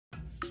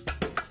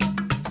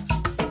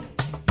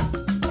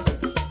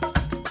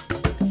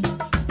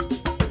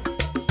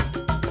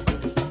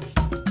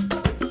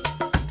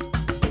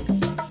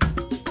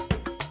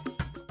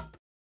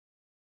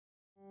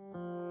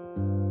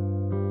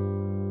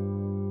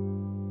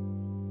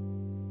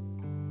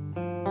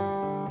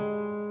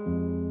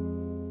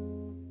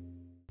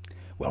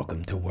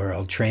Welcome to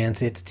World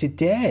Transits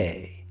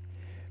Today,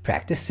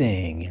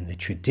 practicing in the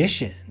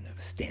tradition of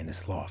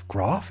Stanislav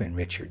Grof and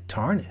Richard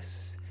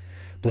Tarnas,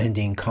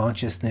 blending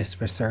consciousness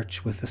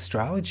research with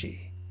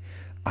astrology.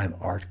 I'm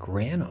Art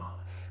Granoff.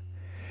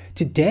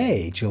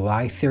 Today,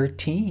 July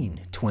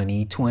 13,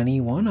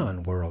 2021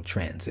 on World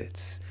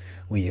Transits,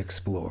 we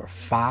explore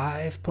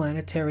 5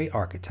 planetary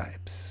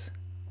archetypes: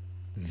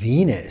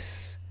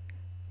 Venus,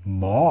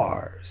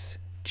 Mars,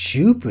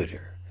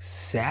 Jupiter,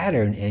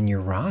 Saturn, and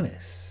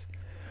Uranus,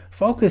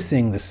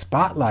 focusing the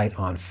spotlight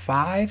on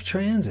 5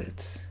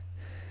 transits: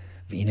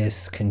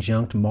 Venus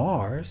conjunct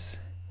Mars,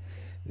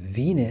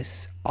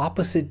 Venus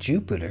opposite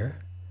Jupiter,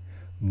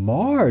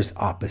 Mars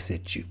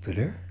opposite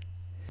Jupiter,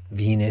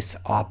 Venus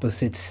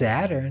opposite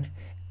Saturn,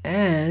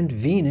 and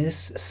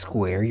Venus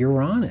square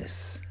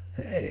Uranus.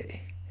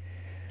 Hey,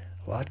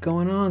 a lot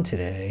going on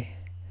today.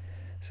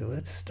 So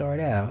let's start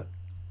out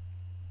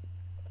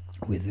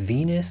with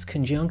Venus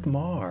conjunct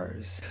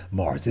Mars.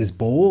 Mars is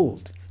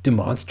bold,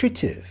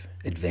 demonstrative,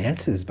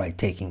 advances by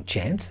taking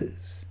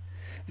chances.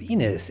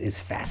 Venus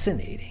is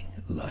fascinating,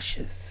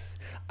 luscious.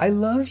 I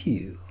love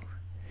you.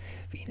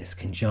 Venus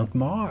conjunct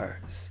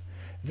Mars.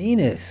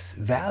 Venus,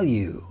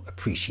 value,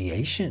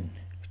 appreciation,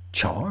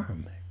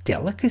 charm,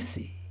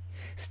 delicacy,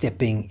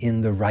 stepping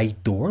in the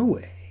right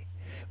doorway.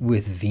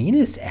 With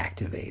Venus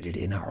activated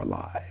in our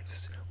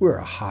lives, we're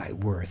a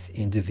high-worth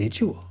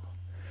individual.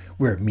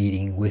 We're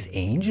meeting with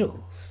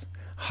angels,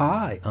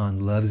 high on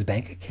love's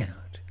bank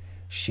account,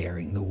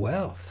 sharing the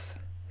wealth.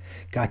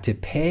 Got to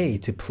pay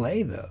to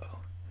play, though.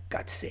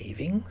 Got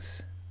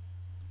savings?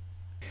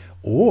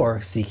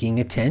 Or seeking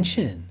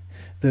attention,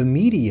 the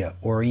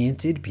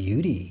media-oriented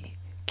beauty,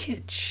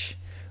 kitsch,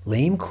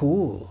 lame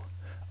cool,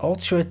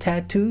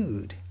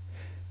 ultra-tattooed,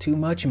 too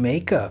much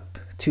makeup,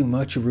 too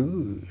much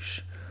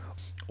rouge.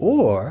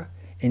 Or,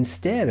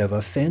 instead of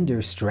a Fender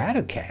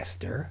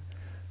Stratocaster,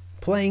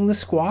 playing the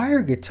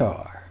Squier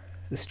guitar,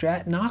 the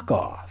Strat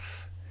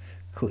knockoff.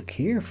 Click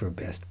here for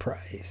best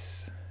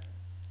price.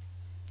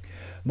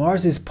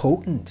 Mars is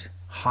potent,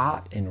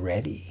 hot, and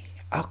ready.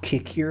 I'll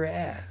kick your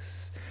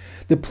ass.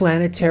 The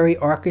planetary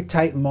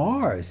archetype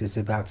Mars is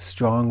about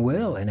strong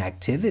will and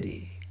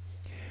activity.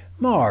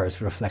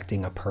 Mars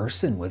reflecting a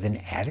person with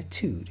an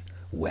attitude,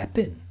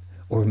 weapon,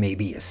 or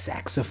maybe a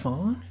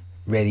saxophone,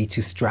 ready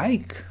to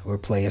strike or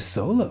play a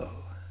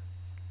solo.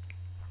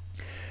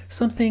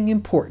 Something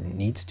important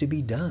needs to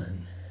be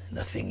done.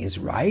 Nothing is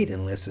right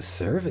unless a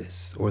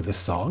service or the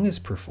song is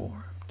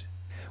performed.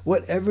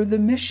 Whatever the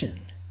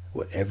mission,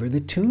 whatever the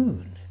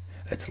tune,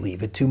 let's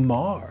leave it to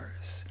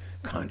Mars,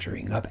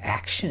 conjuring up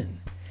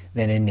action,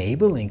 then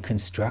enabling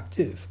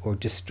constructive or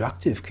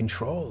destructive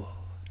control.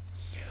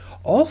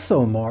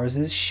 Also, Mars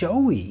is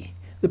showy,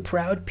 the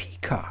proud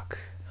peacock,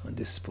 on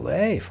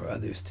display for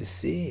others to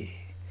see.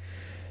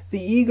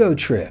 The ego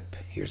trip,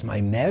 here's my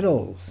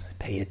medals,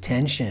 pay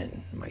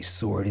attention, my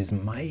sword is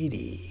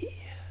mighty.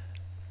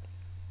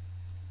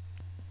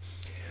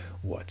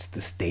 What's the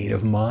state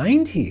of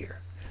mind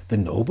here? The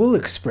noble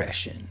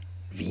expression,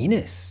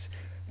 Venus,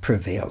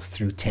 prevails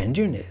through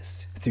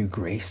tenderness, through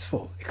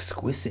graceful,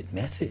 exquisite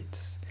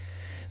methods.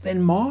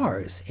 Then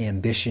Mars,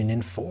 ambition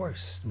and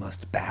force,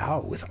 must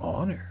bow with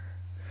honor.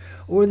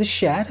 Or the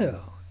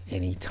shadow,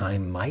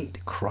 anytime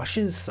might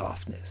crushes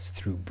softness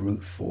through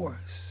brute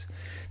force.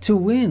 To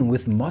win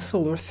with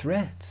muscle or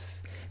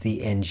threats,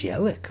 the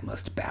angelic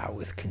must bow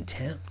with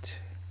contempt.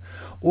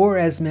 Or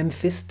as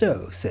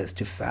Mephisto says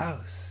to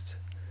Faust,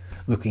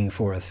 looking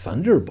for a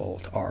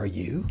thunderbolt, are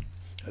you?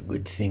 A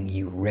good thing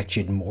you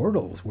wretched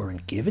mortals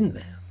weren't given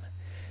them.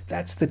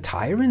 That's the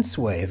tyrant's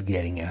way of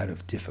getting out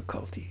of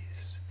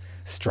difficulties.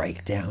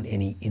 Strike down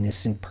any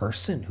innocent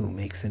person who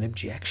makes an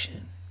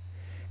objection,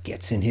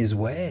 gets in his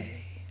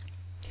way.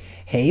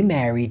 Hey,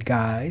 married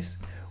guys,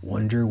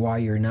 wonder why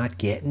you're not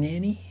getting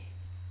any?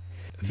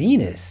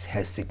 Venus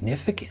has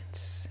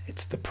significance.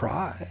 It's the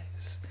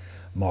prize.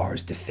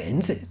 Mars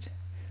defends it,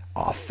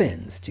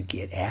 offends to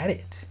get at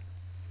it.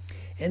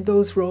 And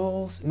those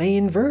roles may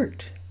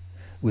invert.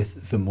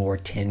 With the more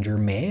tender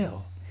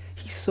male,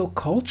 he's so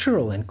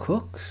cultural and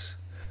cooks.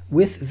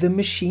 With the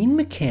machine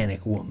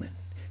mechanic woman,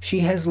 she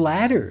has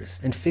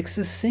ladders and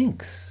fixes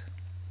sinks.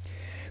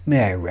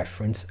 May I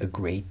reference a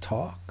great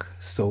talk,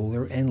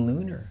 solar and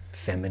lunar,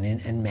 feminine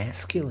and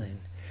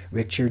masculine,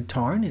 Richard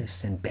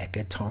Tarnas and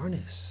Becca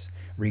Tarnas,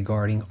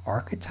 regarding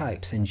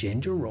archetypes and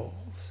gender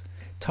roles,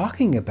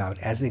 talking about,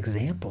 as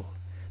example,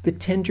 the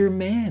tender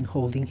man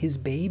holding his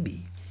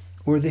baby,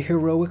 or the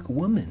heroic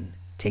woman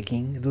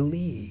taking the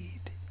lead.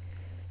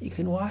 You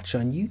can watch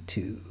on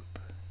YouTube.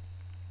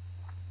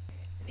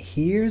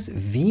 Here's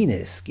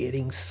Venus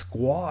getting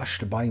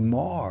squashed by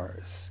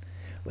Mars.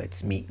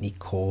 Let's meet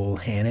Nicole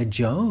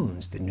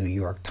Hannah-Jones, the New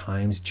York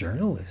Times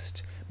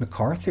journalist,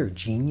 MacArthur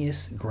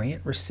Genius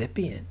Grant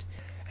recipient,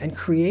 and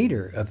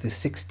creator of the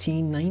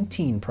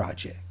 1619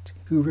 Project,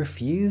 who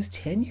refused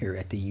tenure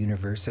at the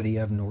University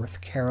of North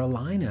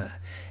Carolina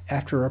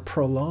after a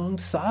prolonged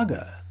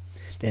saga.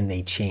 Then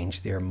they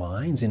changed their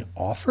minds and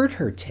offered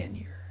her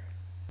tenure.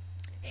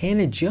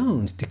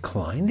 Hannah-Jones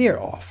declined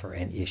their offer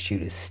and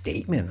issued a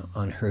statement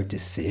on her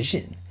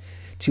decision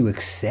to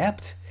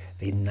accept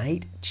the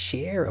Knight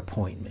Chair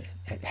appointment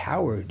at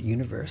Howard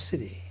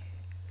University.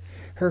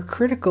 Her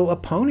critical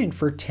opponent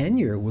for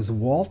tenure was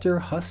Walter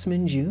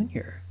Hussman,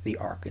 Jr., the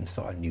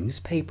Arkansas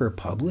newspaper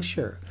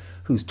publisher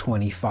whose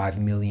 $25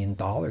 million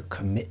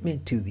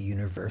commitment to the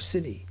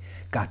university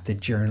got the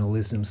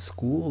journalism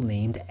school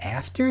named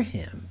after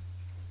him.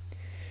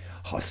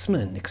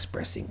 Hussman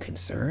expressing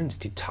concerns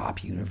to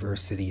top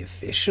university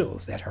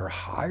officials that her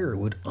hire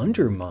would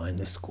undermine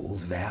the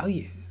school's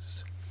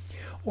values,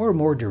 or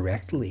more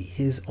directly,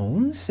 his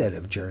own set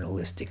of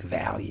journalistic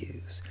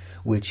values,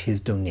 which his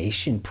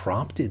donation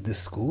prompted the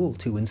school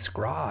to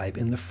inscribe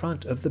in the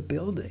front of the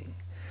building.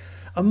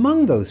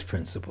 Among those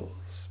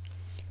principles,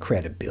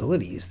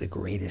 credibility is the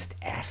greatest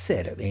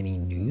asset of any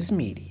news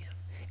medium,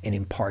 and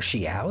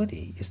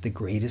impartiality is the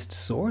greatest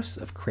source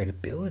of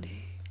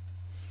credibility.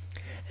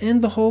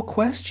 And the whole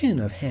question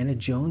of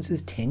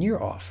Hannah-Jones's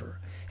tenure offer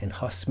and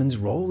Hussman's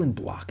role in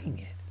blocking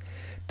it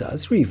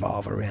does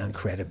revolve around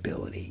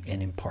credibility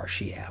and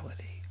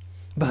impartiality,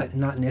 but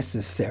not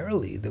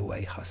necessarily the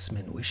way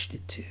Hussman wished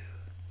it to.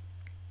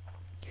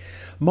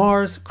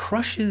 Mars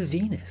crushes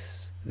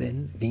Venus,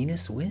 then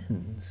Venus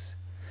wins.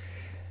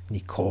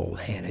 Nicole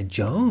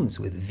Hannah-Jones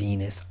with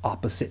Venus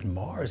opposite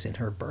Mars in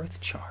her birth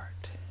chart.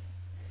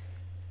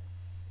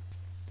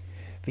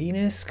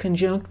 Venus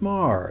conjunct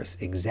Mars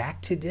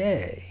exact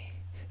today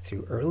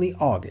through early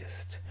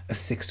August, a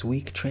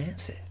 6-week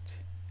transit.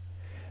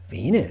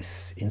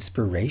 Venus,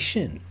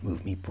 inspiration,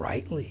 move me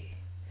brightly.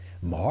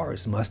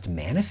 Mars must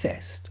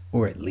manifest,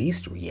 or at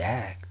least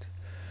react.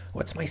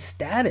 What's my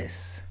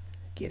status?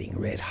 Getting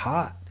red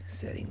hot,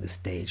 setting the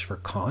stage for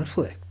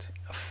conflict,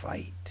 a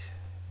fight.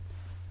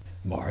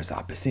 Mars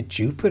opposite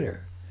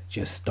Jupiter,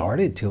 just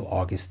started till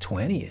August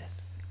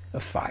 20th, a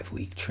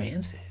 5-week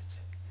transit.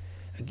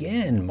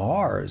 Again,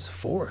 Mars,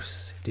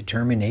 force,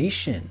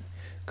 determination,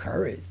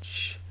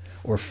 courage,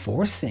 or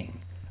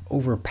forcing,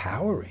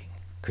 overpowering,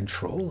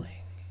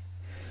 controlling.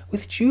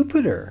 With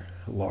Jupiter,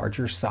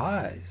 larger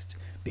sized,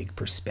 big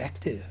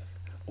perspective,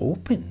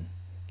 open,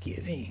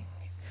 giving,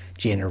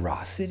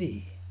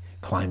 generosity,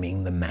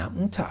 climbing the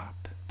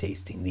mountaintop,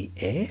 tasting the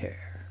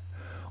air.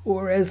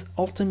 Or as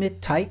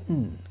ultimate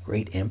titan,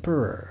 great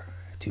emperor,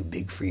 too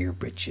big for your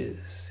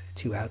britches,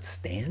 too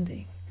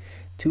outstanding,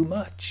 too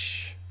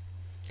much.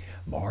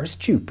 Mars,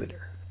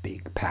 Jupiter,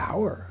 big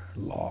power,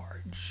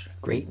 large,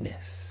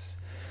 greatness.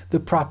 The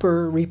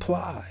proper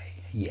reply,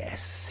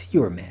 yes,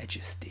 your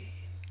majesty.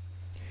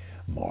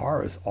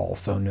 Mars,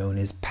 also known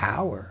as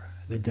power,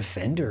 the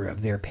defender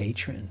of their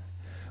patron,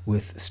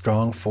 with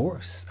strong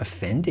force,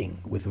 offending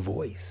with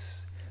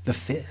voice, the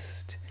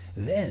fist,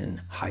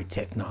 then high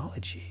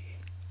technology.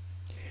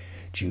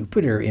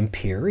 Jupiter,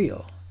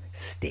 imperial,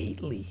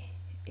 stately,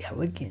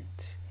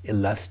 elegant,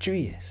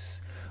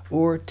 illustrious,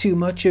 or too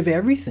much of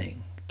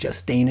everything,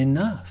 just ain't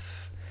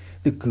enough.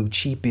 The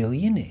Gucci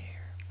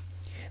billionaire,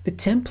 the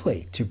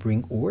template to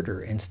bring order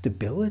and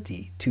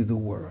stability to the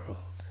world.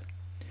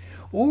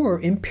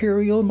 Or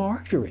imperial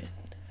margarine,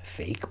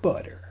 fake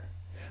butter,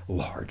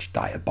 large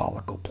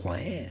diabolical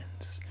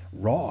plans,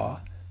 raw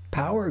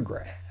power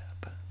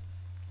grab.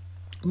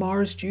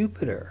 Mars,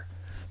 Jupiter,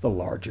 the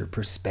larger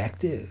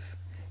perspective,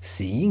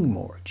 seeing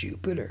more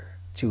Jupiter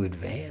to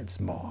advance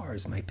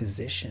Mars, my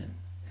position,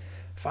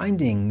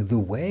 finding the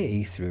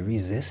way through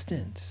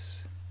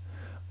resistance.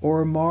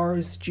 Or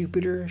Mars,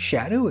 Jupiter,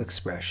 shadow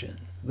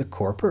expression, the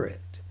corporate.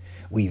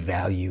 We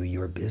value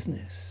your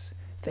business.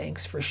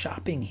 Thanks for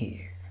shopping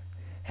here.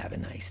 Have a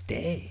nice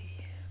day.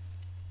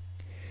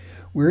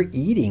 We're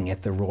eating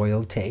at the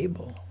royal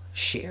table,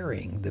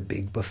 sharing the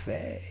big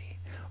buffet,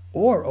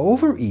 or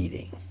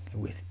overeating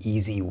with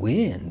easy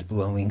wind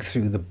blowing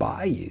through the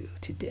bayou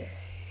today.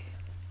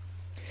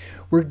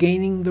 We're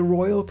gaining the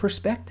royal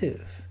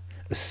perspective,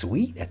 a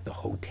suite at the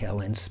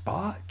Hotel and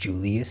Spa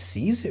Julius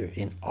Caesar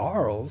in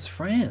Arles,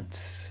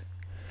 France.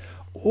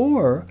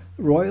 Or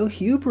royal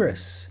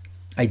hubris,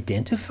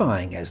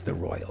 identifying as the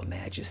royal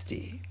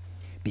majesty,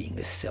 being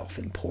a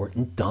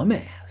self-important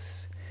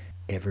dumbass.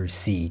 Ever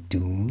see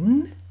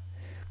Dune?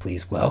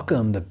 Please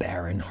welcome the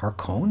Baron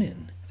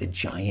Harkonnen, the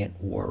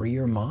giant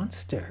warrior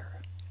monster.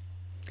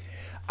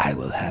 I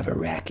will have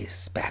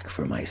Arrakis back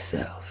for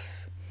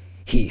myself.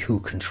 He who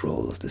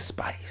controls the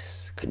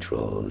spice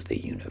controls the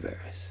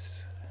universe.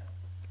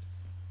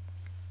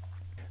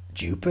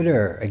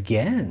 Jupiter,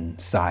 again,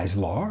 size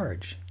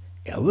large,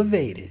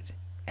 elevated,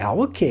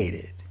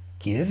 allocated,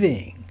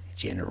 giving,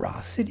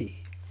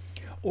 generosity,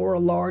 or a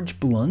large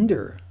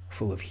blunder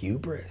full of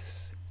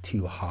hubris,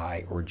 too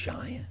high or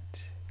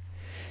giant.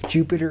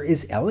 Jupiter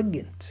is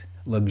elegant,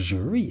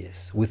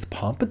 luxurious, with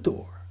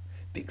pompadour,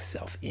 big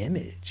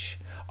self-image,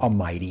 a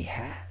mighty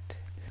hat,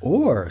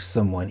 or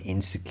someone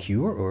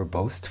insecure or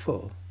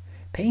boastful,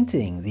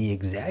 painting the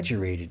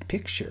exaggerated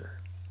picture,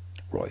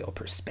 royal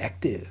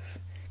perspective,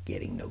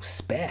 getting no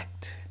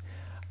spect.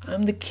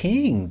 I'm the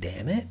king,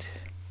 damn it.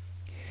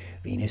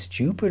 Venus,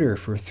 Jupiter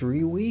for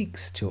 3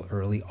 weeks till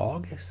early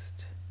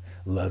August.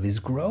 love is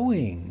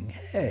growing.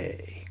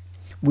 Hey,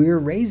 we're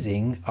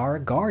raising our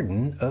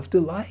garden of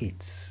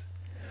delights.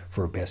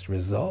 For best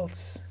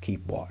results,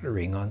 keep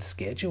watering on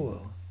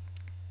schedule.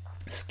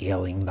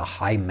 Scaling the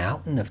high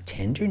mountain of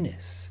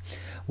tenderness,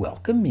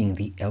 welcoming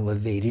the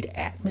elevated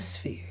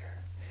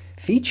atmosphere,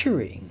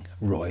 featuring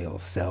royal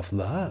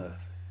self-love,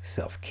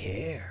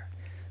 self-care,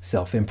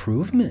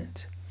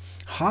 self-improvement,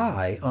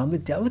 high on the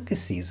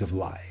delicacies of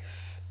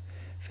life,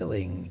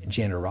 filling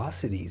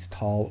generosity's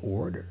tall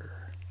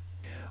order.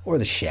 Or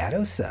the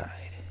shadow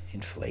side,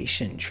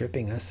 inflation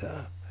tripping us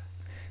up,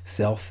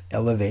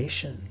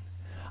 self-elevation,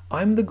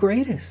 I'm the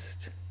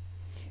greatest,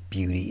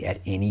 beauty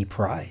at any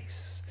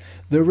price,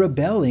 the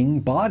rebelling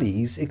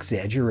body's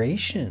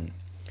exaggeration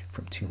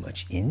from too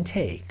much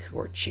intake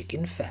or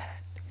chicken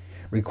fat,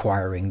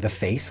 requiring the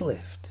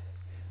facelift,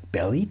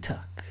 belly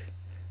tuck,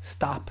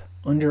 stop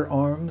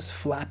underarms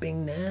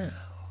flapping now.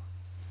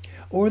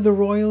 Or the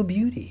royal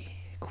beauty,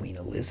 Queen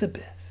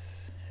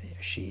Elizabeth,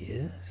 there she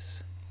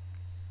is.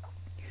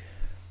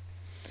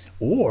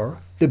 Or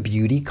the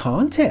beauty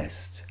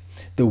contest,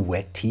 the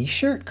wet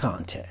t-shirt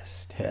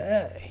contest.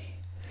 Hey,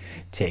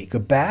 take a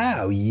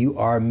bow, you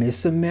are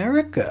Miss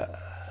America.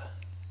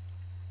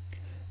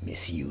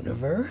 Miss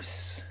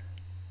Universe?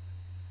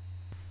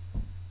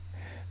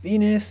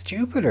 Venus,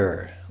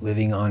 Jupiter,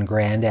 living on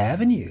Grand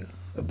Avenue,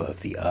 above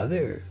the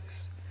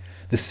others.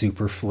 The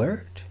super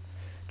flirt,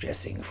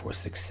 dressing for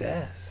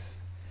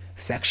success,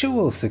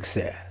 sexual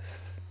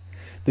success.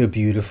 The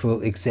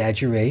beautiful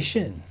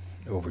exaggeration,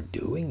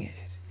 overdoing it.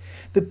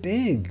 The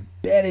big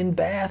bed and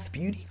bath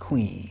beauty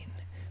queen,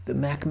 the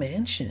Mac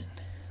Mansion,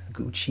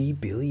 Gucci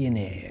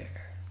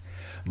billionaire.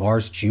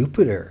 Mars,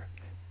 Jupiter,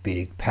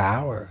 big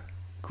power,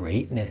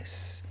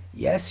 greatness,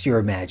 yes,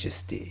 your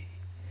majesty.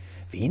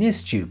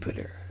 Venus,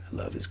 Jupiter,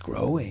 love is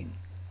growing,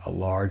 a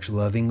large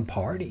loving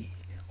party,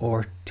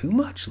 or too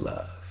much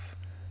love,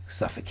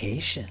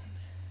 suffocation.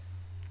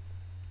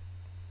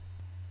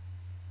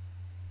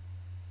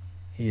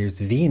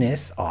 Here's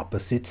Venus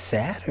opposite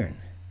Saturn.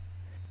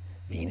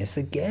 Venus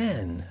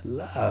again,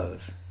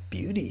 love,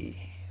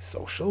 beauty,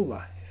 social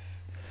life.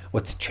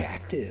 What's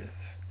attractive?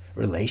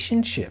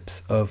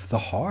 Relationships of the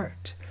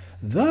heart.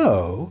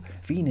 Though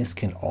Venus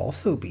can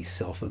also be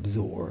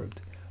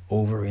self-absorbed,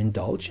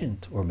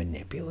 overindulgent, or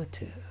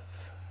manipulative.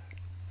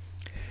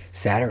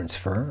 Saturn's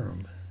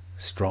firm,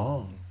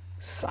 strong,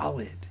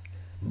 solid,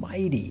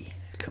 mighty,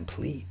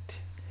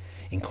 complete,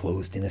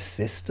 enclosed in a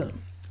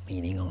system,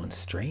 leaning on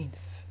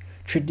strength,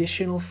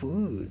 traditional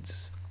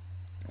foods,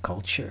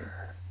 culture,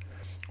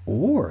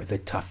 or the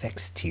tough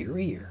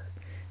exterior,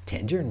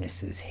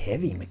 tenderness's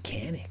heavy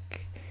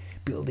mechanic,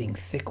 building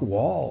thick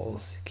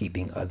walls,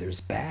 keeping others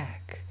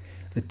back,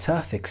 the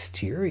tough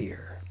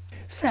exterior.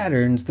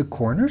 Saturn's the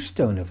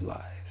cornerstone of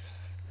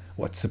life,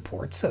 what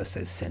supports us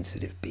as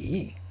sensitive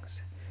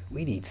beings.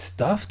 We need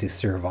stuff to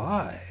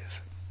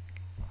survive.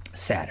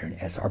 Saturn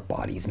as our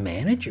body's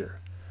manager,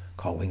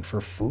 calling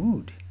for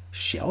food,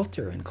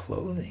 shelter, and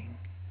clothing.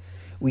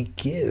 We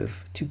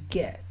give to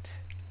get.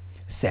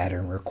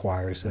 Saturn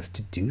requires us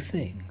to do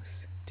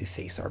things, to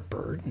face our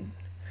burden,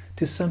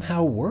 to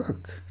somehow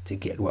work to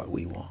get what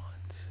we want.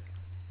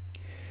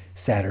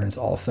 Saturn's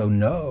also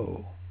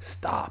no,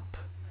 stop,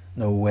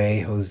 no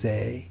way,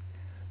 Jose,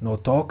 no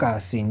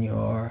toca,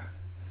 senor.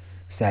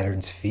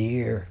 Saturn's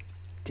fear,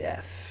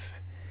 death.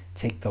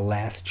 Take the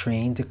last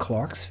train to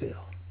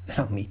Clarksville, and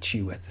I'll meet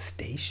you at the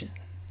station.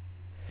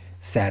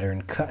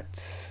 Saturn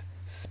cuts,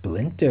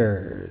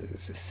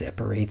 splinters,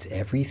 separates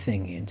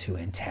everything into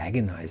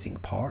antagonizing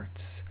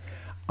parts.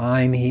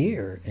 I'm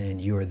here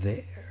and you're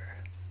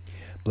there.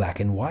 Black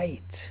and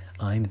white,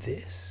 I'm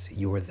this,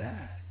 you're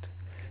that.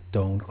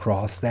 Don't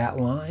cross that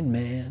line,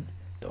 man.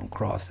 Don't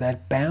cross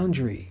that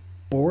boundary,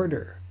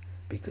 border,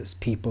 because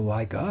people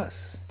like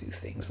us do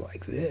things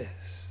like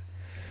this.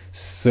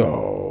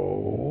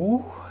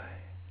 So,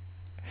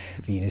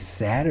 Venus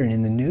Saturn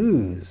in the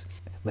news.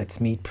 Let's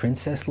meet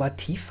Princess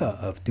Latifah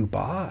of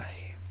Dubai.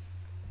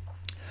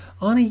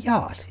 On a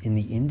yacht in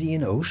the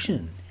Indian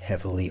Ocean,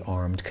 heavily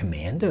armed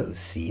commandos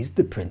seized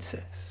the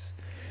princess.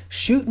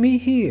 Shoot me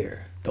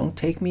here, don't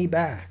take me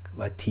back,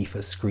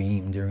 Latifah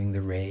screamed during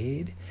the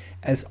raid,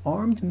 as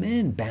armed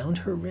men bound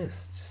her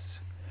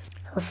wrists.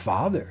 Her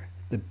father,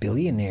 the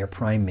billionaire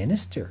prime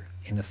minister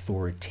and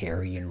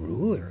authoritarian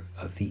ruler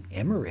of the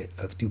Emirate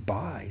of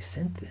Dubai,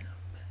 sent them.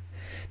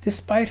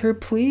 Despite her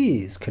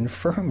pleas,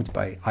 confirmed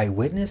by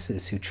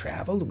eyewitnesses who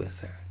traveled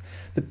with her,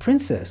 the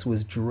princess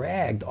was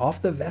dragged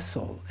off the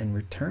vessel and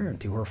returned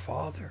to her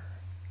father.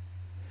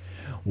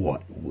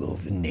 What will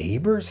the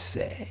neighbors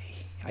say?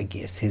 I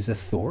guess his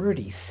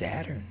authority,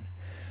 Saturn,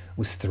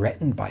 was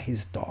threatened by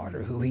his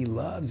daughter, who he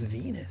loves,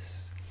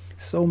 Venus,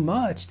 so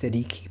much that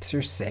he keeps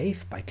her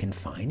safe by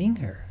confining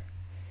her,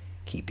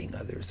 keeping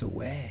others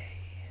away.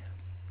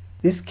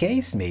 This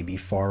case may be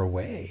far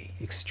away,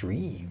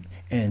 extreme,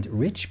 and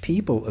rich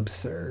people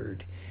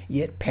absurd,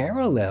 yet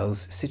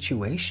parallels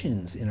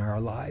situations in our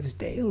lives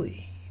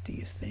daily, do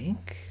you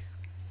think?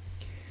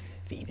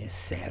 Venus,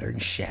 Saturn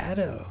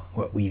shadow,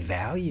 what we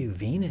value,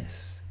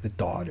 Venus, the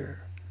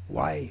daughter,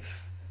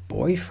 wife,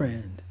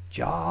 boyfriend,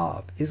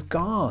 job is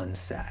gone,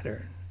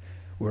 Saturn.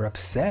 We're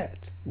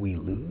upset, we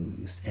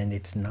lose, and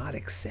it's not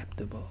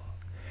acceptable.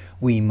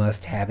 We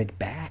must have it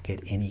back at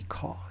any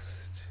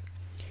cost.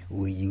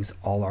 We use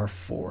all our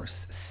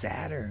force,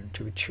 Saturn,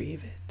 to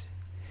retrieve it.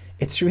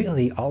 It's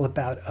really all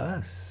about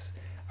us.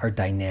 Our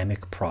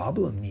dynamic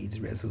problem needs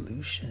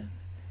resolution.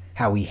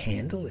 How we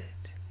handle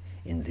it,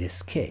 in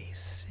this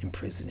case,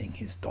 imprisoning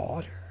his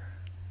daughter.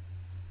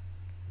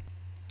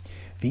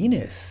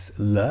 Venus,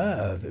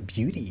 love,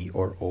 beauty,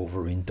 or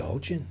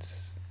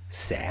overindulgence.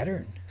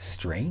 Saturn,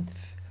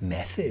 strength,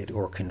 method,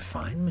 or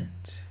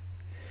confinement.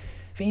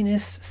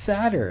 Venus,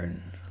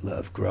 Saturn,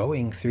 love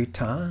growing through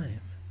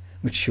time,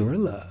 mature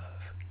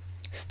love,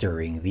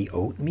 stirring the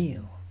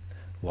oatmeal,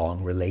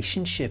 long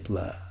relationship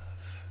love,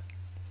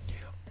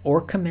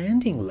 or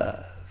commanding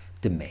love,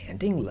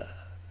 demanding love.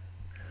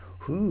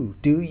 Who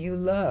do you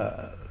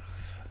love?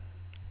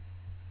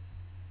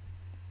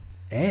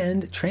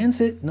 And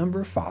transit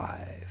number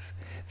 5,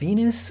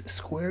 Venus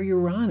square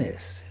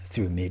Uranus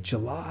through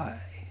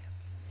mid-July.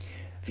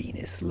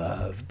 Venus,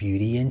 love,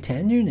 beauty, and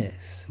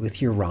tenderness.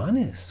 With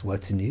Uranus,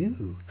 what's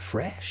new,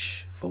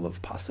 fresh, full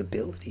of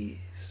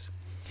possibilities.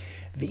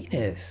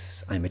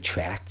 Venus, I'm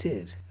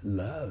attracted,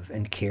 love,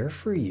 and care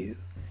for you.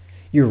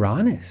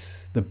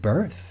 Uranus, the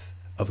birth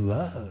of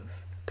love,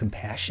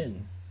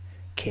 compassion,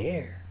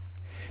 care.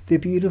 The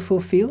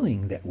beautiful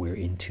feeling that we're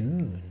in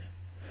tune.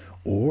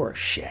 Or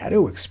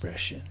shadow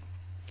expression.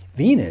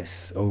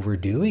 Venus,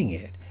 overdoing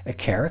it, a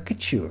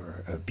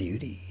caricature of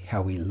beauty,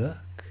 how we look,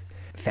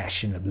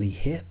 fashionably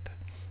hip,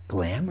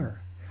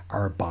 glamour,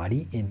 our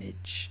body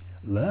image,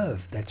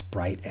 love that's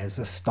bright as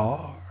a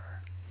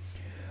star.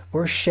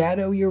 Or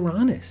shadow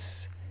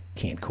Uranus,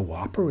 can't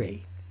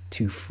cooperate,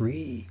 too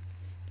free,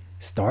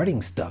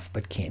 starting stuff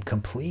but can't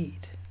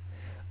complete,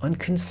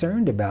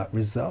 unconcerned about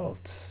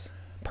results,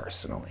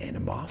 personal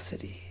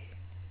animosity.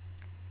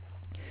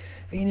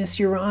 Venus,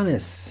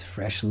 Uranus,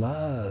 fresh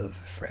love,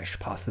 fresh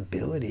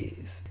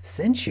possibilities,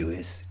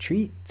 sensuous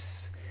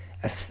treats,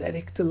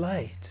 aesthetic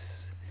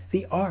delights,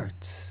 the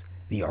arts,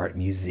 the art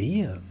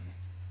museum,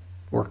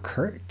 or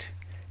curt,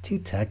 too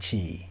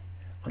touchy,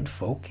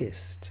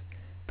 unfocused,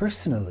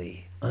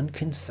 personally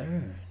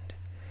unconcerned.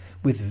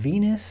 With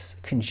Venus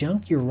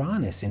conjunct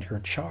Uranus in her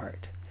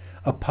chart,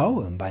 a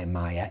poem by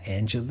Maya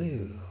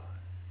Angelou.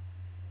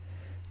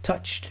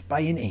 Touched by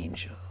an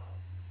angel.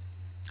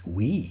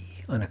 We,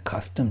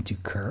 unaccustomed to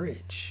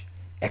courage,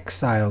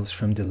 exiles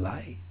from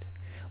delight,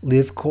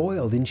 live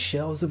coiled in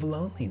shells of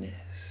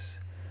loneliness,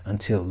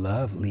 until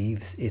love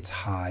leaves its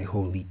high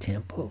holy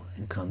temple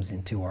and comes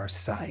into our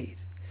sight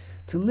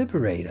to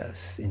liberate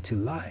us into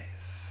life.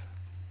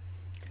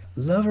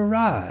 Love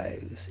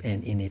arrives,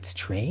 and in its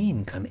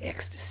train come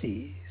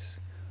ecstasies,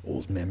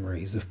 old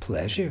memories of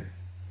pleasure,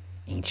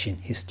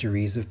 ancient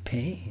histories of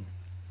pain.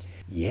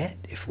 Yet,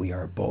 if we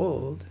are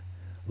bold,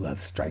 love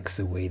strikes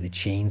away the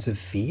chains of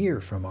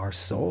fear from our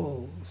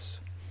souls.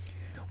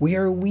 We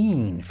are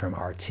weaned from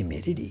our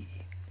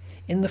timidity.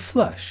 In the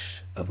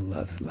flush of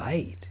love's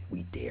light,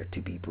 we dare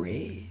to be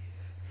brave.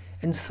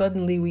 And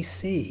suddenly we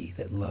see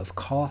that love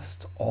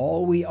costs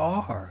all we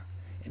are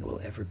and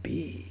will ever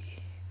be.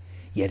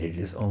 Yet it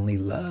is only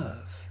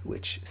love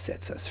which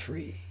sets us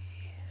free.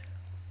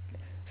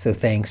 So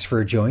thanks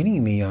for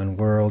joining me on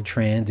World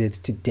Transits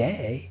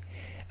today.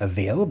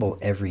 Available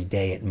every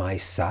day at my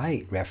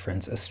site,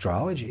 Reference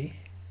Astrology.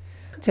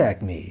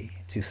 Contact me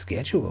to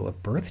schedule a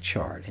birth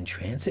chart and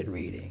transit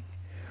reading,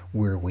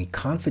 where we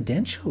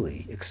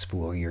confidentially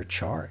explore your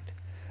chart,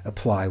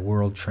 apply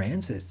world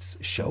transits,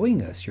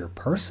 showing us your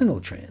personal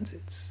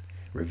transits,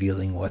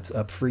 revealing what's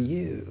up for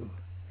you,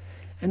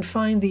 and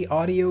find the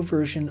audio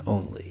version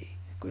only,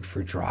 good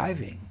for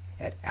driving,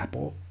 at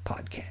Apple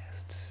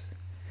Podcasts.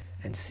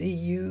 And see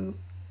you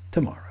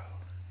tomorrow.